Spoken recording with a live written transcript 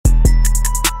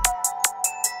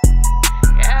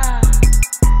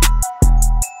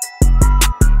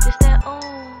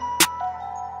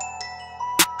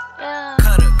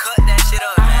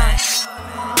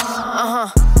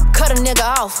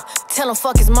off, tell him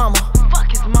fuck his mama.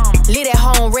 Fuck his mama. Leave that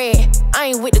home red, I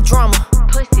ain't with the drama.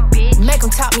 Pussy bitch. Make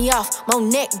him top me off, more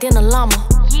neck than a llama.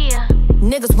 Yeah.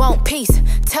 Niggas want peace,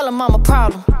 tell him I'm a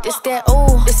problem. This that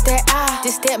ooh, this that I,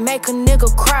 this that make a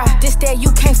nigga cry. This that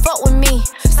you can't fuck with me,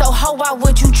 so ho, why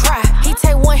would you try? He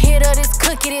take one hit of this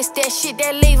cookie, this that shit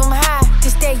that leave him high.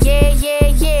 This that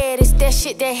yeah, this that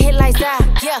shit that hit like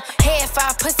that. Yeah, head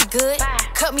fire, pussy good.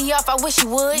 Cut me off, I wish you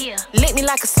would. Lick me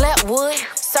like a slap would.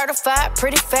 Certified,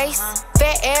 pretty face,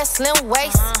 fat ass, slim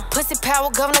waist. Pussy power,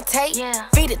 governor tape.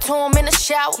 Feed it to him in the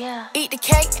shower. Eat the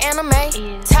cake,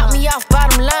 anime. Top me off,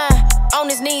 bottom line. On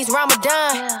his knees,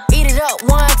 Ramadan. Eat it up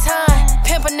one time.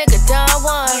 Pimp a nigga done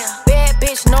one. Bad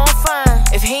bitch, know I'm fine.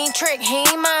 If he ain't trick, he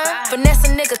ain't mine. Finesse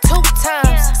a nigga 2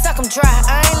 times. Suck him dry,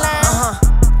 I ain't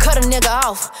lying. Cut a nigga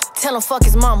off, tell him fuck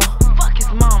his mama. Fuck his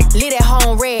mama. Leave that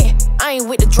home red, I ain't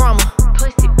with the drama.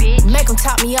 Pussy bitch. Make him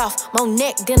top me off, more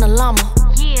neck than a llama.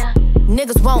 Yeah.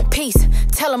 Niggas want peace,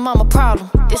 tell him I'm a problem.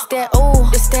 This that ooh,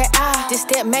 this that I, this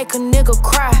that make a nigga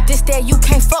cry. This that you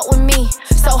can't fuck with me,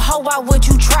 so ho, why would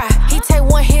you try? He take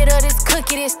one hit of this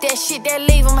cookie, this that shit that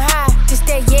leave him high. This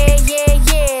that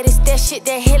yeah, this that shit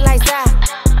that hit like that.